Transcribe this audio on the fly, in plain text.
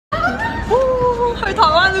去台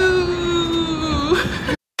灣咯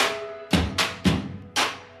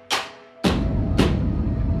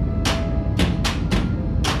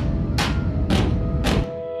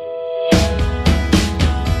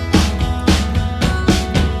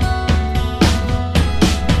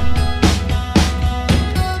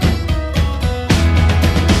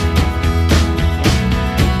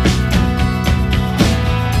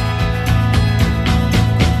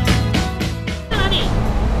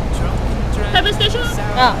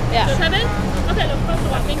！Oh, yeah. Okay, look close to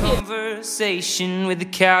one. Thank you. Conversation with the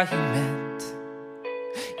calumet.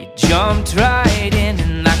 You jumped right in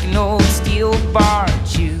and like an old steel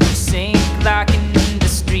barge, you sank like an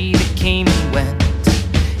industry that came and went.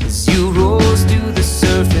 As you rose to the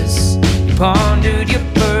surface, you pondered your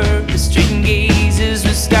purpose, straightened gazes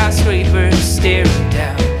with skyscrapers staring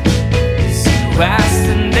down. As you asked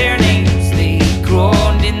them their names, they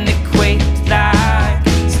groaned and they quaked like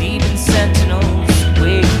sleeping sentinels.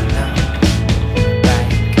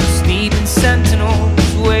 Sentinels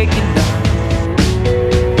waking up.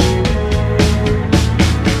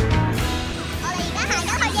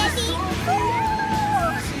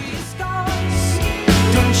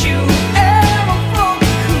 Don't you ever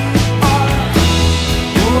forget who you are.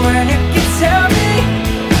 When it gets heavy,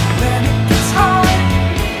 when it gets hard,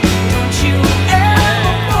 don't you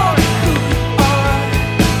ever forget who you are.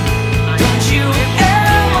 Don't you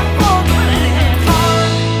ever forget who you are.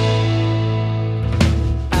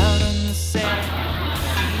 Out on the sand,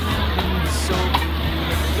 feeling so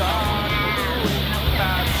God, when I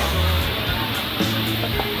found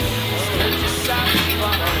stood beside the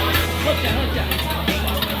fire.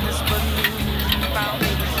 In this balloon, found it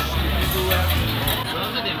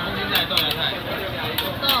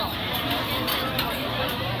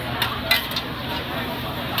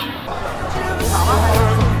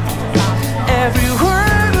every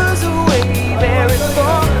word was a wave, every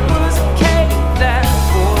thought was a cave that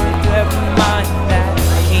poured every mind that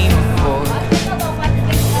came before,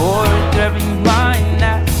 poured every mind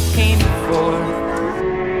that came before.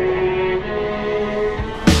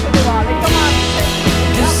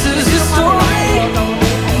 This is your story,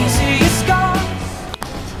 these are your scars.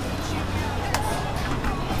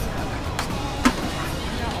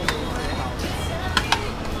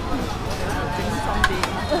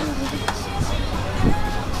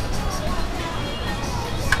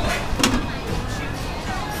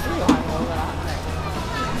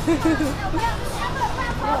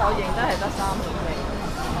 因為我認得係得3種味。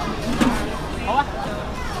好啊，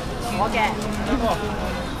我嘅。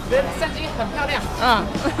你相機很漂亮。嗯。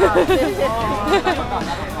謝謝。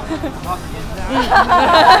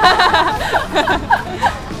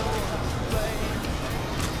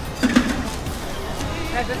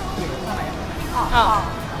哦。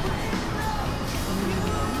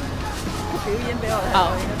表演俾我睇。好。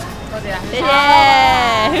多謝啊。謝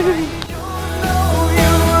謝。